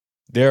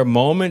There are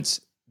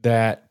moments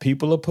that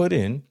people are put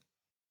in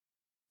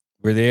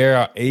where they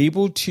are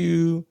able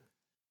to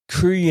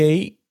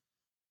create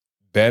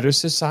better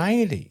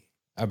society,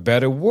 a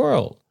better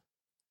world.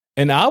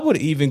 And I would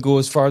even go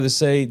as far as to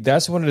say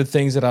that's one of the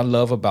things that I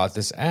love about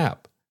this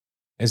app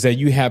is that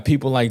you have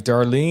people like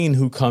Darlene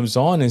who comes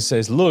on and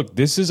says, look,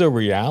 this is a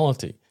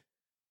reality.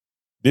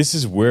 This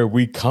is where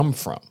we come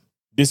from.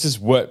 This is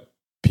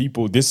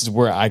this is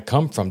where I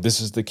come from.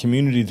 This is the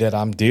community that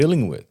I'm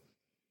dealing with.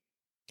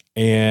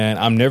 And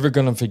I'm never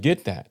going to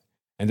forget that.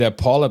 And that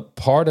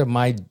part of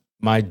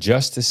my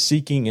justice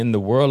seeking in the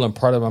world and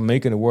part of my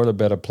making the world a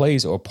better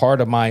place, or part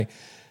of my,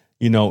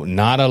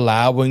 not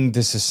allowing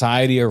the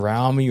society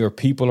around me or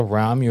people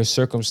around me or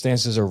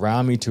circumstances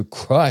around me to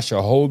crush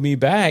or hold me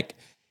back,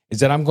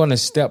 is that I'm going to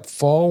step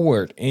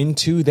forward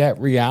into that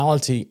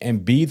reality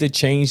and be the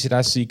change that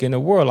I seek in the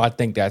world. I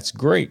think that's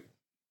great.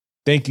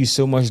 Thank you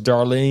so much,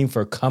 Darlene,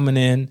 for coming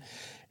in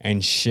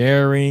and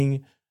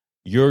sharing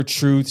your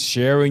truth,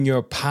 sharing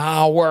your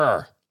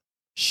power,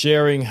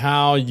 sharing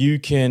how you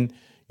can,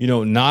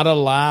 not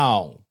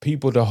allow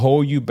people to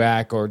hold you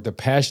back or the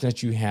passion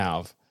that you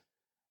have,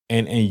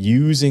 and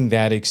using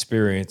that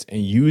experience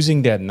and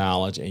using that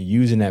knowledge and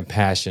using that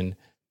passion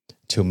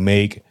to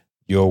make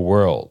your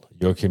world,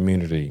 your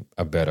community,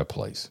 a better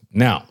place.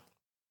 Now,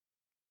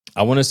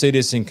 I want to say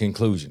this in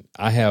conclusion.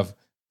 I have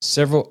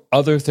several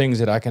other things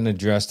that I can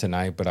address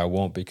tonight, but I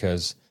won't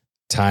because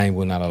time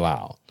will not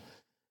allow.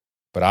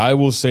 But I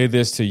will say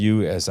this to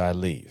you as I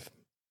leave,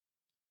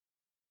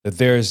 that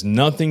there is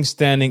nothing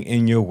standing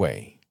in your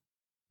way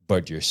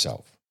but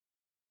yourself.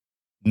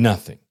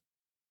 Nothing.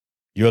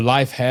 Your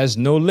life has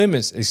no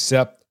limits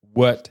except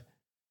what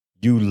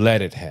you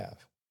let it have.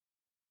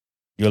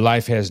 Your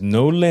life has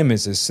no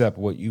limits except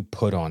what you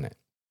put on it.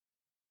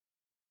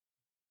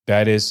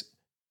 That is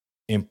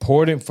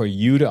important for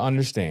you to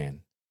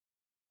understand,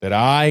 that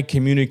I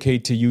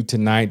communicate to you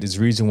tonight. This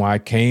reason why I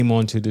came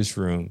onto this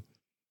room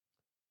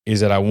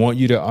is that I want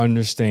you to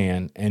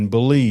understand and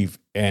believe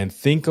and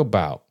think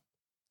about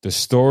the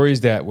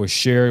stories that were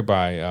shared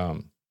by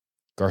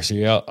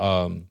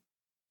Graciela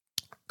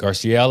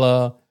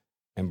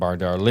and by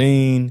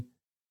Darlene,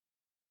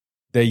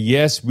 that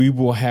yes, we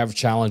will have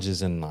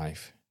challenges in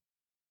life,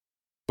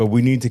 but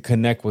we need to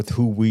connect with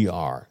who we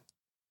are.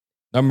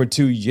 Number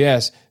two,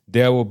 yes,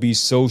 there will be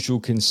social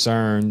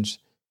concerns.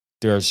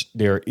 There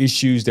are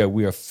issues that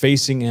we are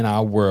facing in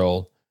our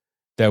world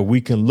that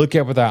we can look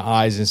at with our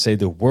eyes and say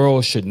the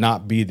world should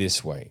not be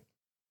this way.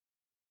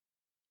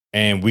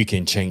 And we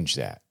can change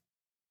that.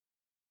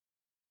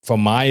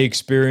 From my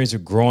experience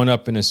of growing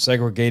up in a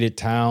segregated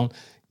town,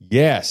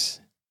 yes,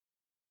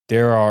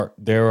 there are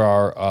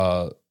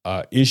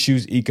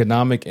issues,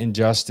 economic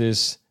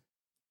injustice,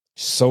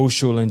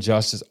 social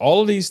injustice,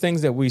 all of these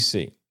things that we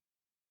see,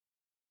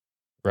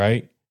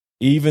 right?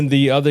 Even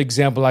the other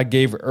example I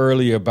gave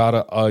earlier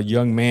about a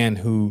young man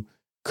who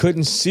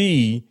couldn't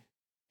see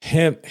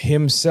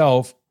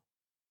himself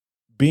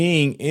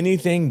being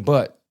anything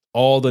but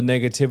all the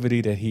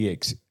negativity that he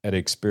had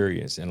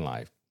experienced in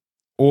life.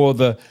 Or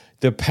the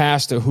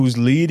pastor who's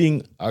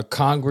leading a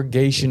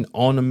congregation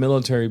on a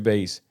military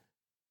base,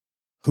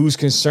 who's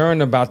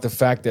concerned about the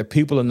fact that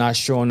people are not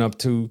showing up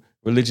to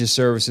religious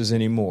services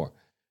anymore.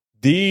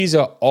 These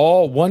are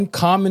all one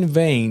common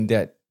vein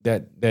that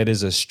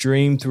is a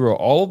stream through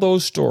all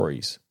those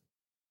stories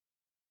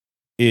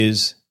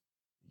is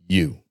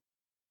you.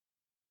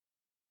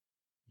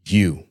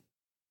 You,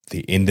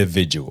 the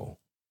individual,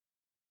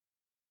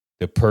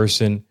 the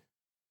person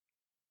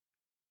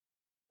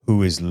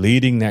who is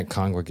leading that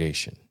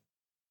congregation,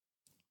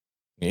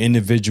 the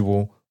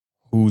individual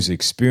who's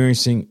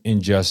experiencing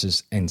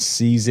injustice and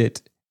sees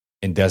it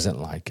and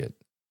doesn't like it.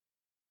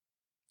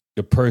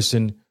 The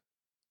person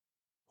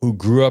who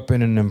grew up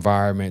in an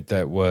environment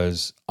that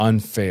was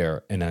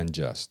unfair and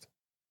unjust.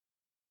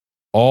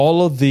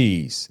 All of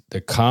these,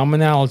 the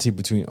commonality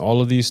between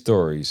all of these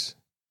stories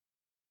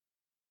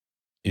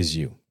is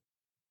you.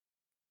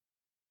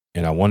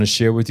 And I want to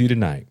share with you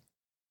tonight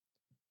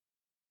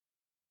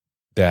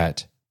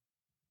that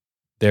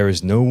there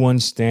is no one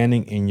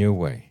standing in your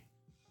way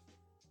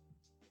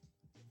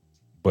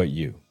but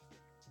you.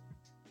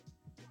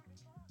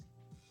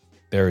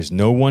 There is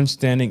no one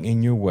standing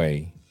in your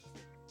way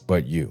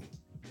but you.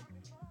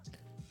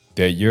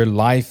 That your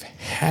life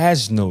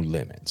has no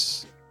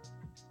limits.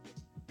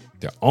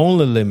 The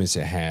only limits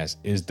it has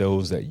is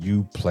those that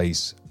you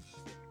place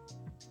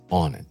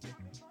on it.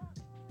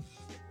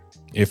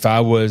 If I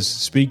was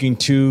speaking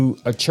to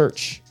a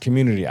church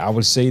community, I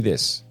would say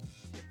this.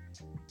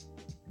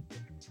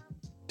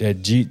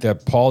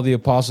 That Paul the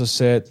Apostle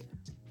said,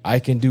 I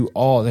can do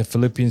all, that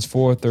Philippians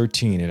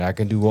 4:13, and I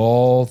can do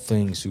all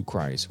things through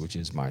Christ, which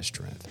is my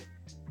strength.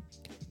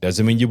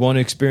 Doesn't mean you won't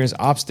experience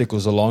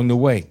obstacles along the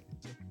way.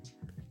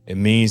 It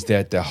means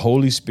that the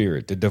Holy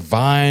Spirit, the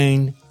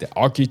divine, the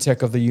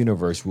architect of the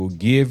universe, will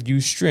give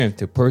you strength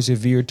to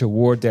persevere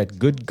toward that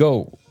good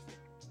goal,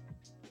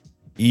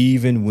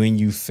 even when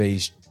you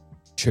face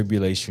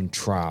tribulation,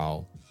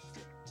 trial,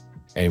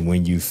 and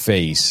when you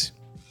face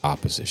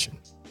opposition.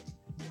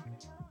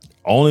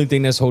 Only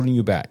thing that's holding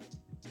you back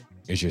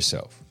is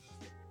yourself.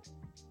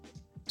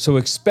 So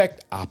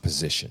expect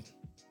opposition.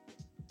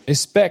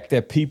 Expect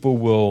that people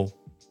will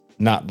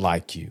not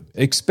like you.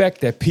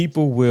 Expect that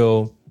people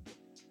will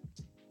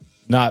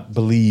not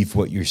believe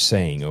what you're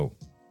saying or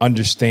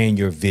understand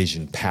your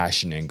vision,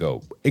 passion, and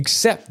goal.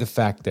 Accept the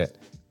fact that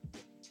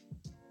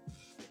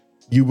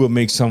you will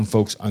make some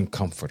folks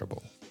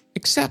uncomfortable.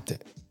 Accept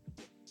it.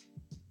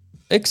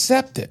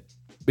 Accept it.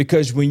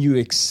 Because when you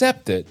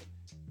accept it,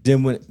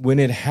 then when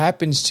it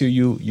happens to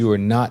you, you are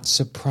not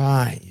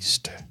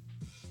surprised.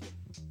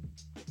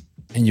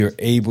 And you're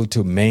able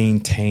to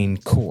maintain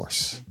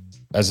course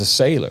as a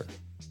sailor.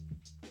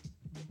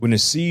 When the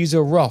seas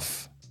are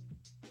rough,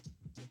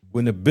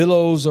 when the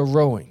billows are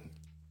rowing,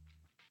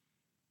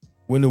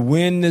 when the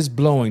wind is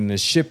blowing, the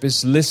ship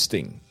is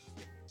listing,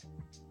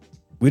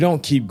 we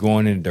don't keep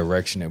going in the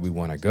direction that we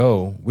want to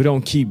go. We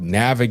don't keep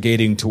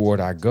navigating toward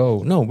our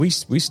goal. No, we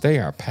stay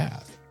our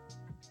path.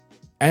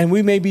 And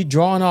we may be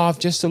drawn off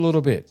just a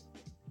little bit.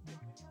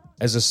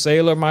 As a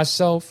sailor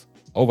myself,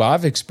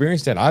 I've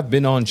experienced that. I've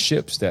been on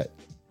ships that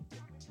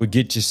would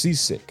get you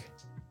seasick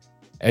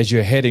as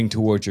you're heading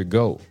towards your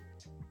goal.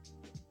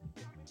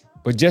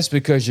 But just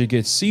because you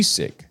get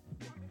seasick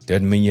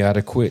doesn't mean you ought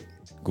to quit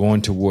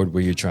going toward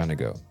where you're trying to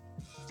go.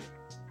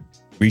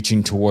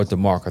 Reaching toward the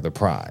mark of the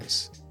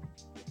prize.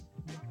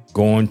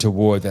 Going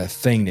toward that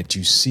thing that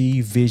you see,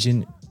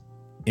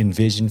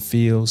 envision,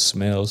 feel,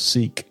 smell,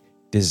 seek,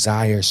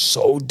 desire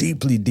so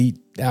deeply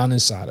deep down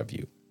inside of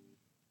you.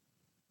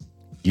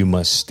 You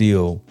must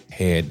still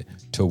head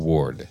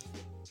toward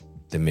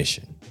the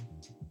mission.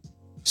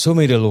 So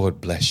may the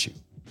Lord bless you.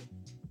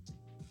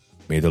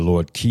 May the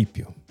Lord keep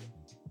you.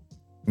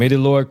 May the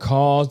Lord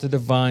cause the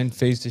divine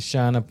face to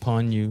shine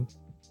upon you.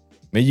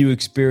 May you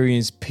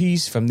experience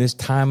peace from this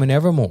time and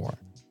evermore.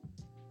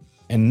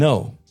 And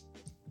know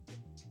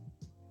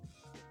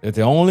that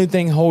the only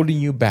thing holding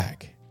you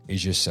back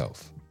is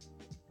yourself.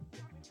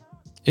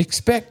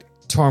 Expect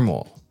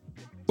turmoil,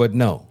 but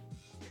know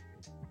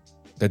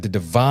that the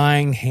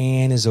divine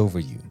hand is over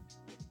you.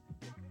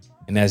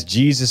 And as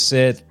Jesus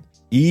said,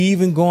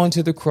 even going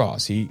to the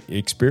cross, he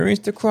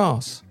experienced the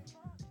cross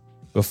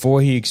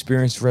before he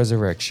experienced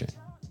resurrection.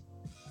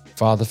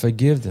 Father,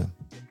 forgive them.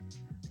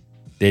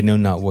 They know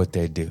not what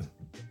they do.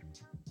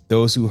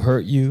 Those who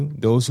hurt you,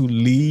 those who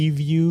leave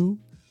you,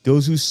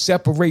 those who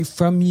separate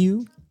from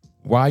you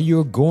while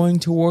you're going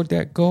toward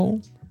that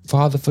goal,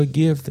 Father,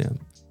 forgive them.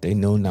 They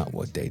know not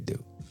what they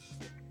do.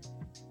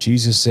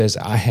 Jesus says,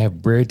 I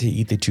have bread to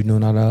eat that you know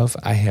not of.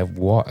 I have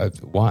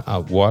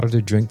water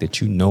to drink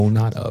that you know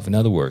not of. In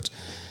other words,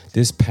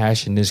 this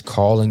passion, this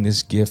calling,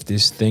 this gift,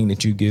 this thing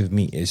that you give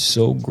me is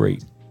so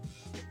great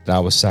that I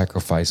will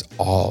sacrifice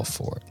all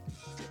for it.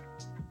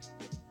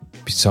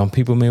 Some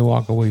people may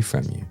walk away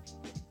from you,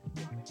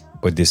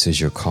 but this is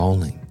your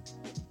calling.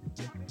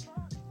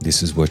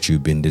 This is what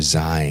you've been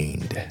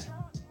designed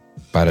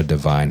by the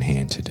divine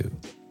hand to do.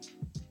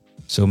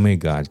 So may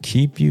God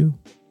keep you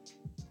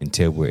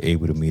until we're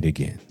able to meet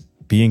again.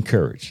 Be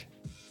encouraged.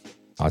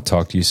 I'll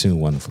talk to you soon,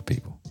 wonderful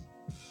people.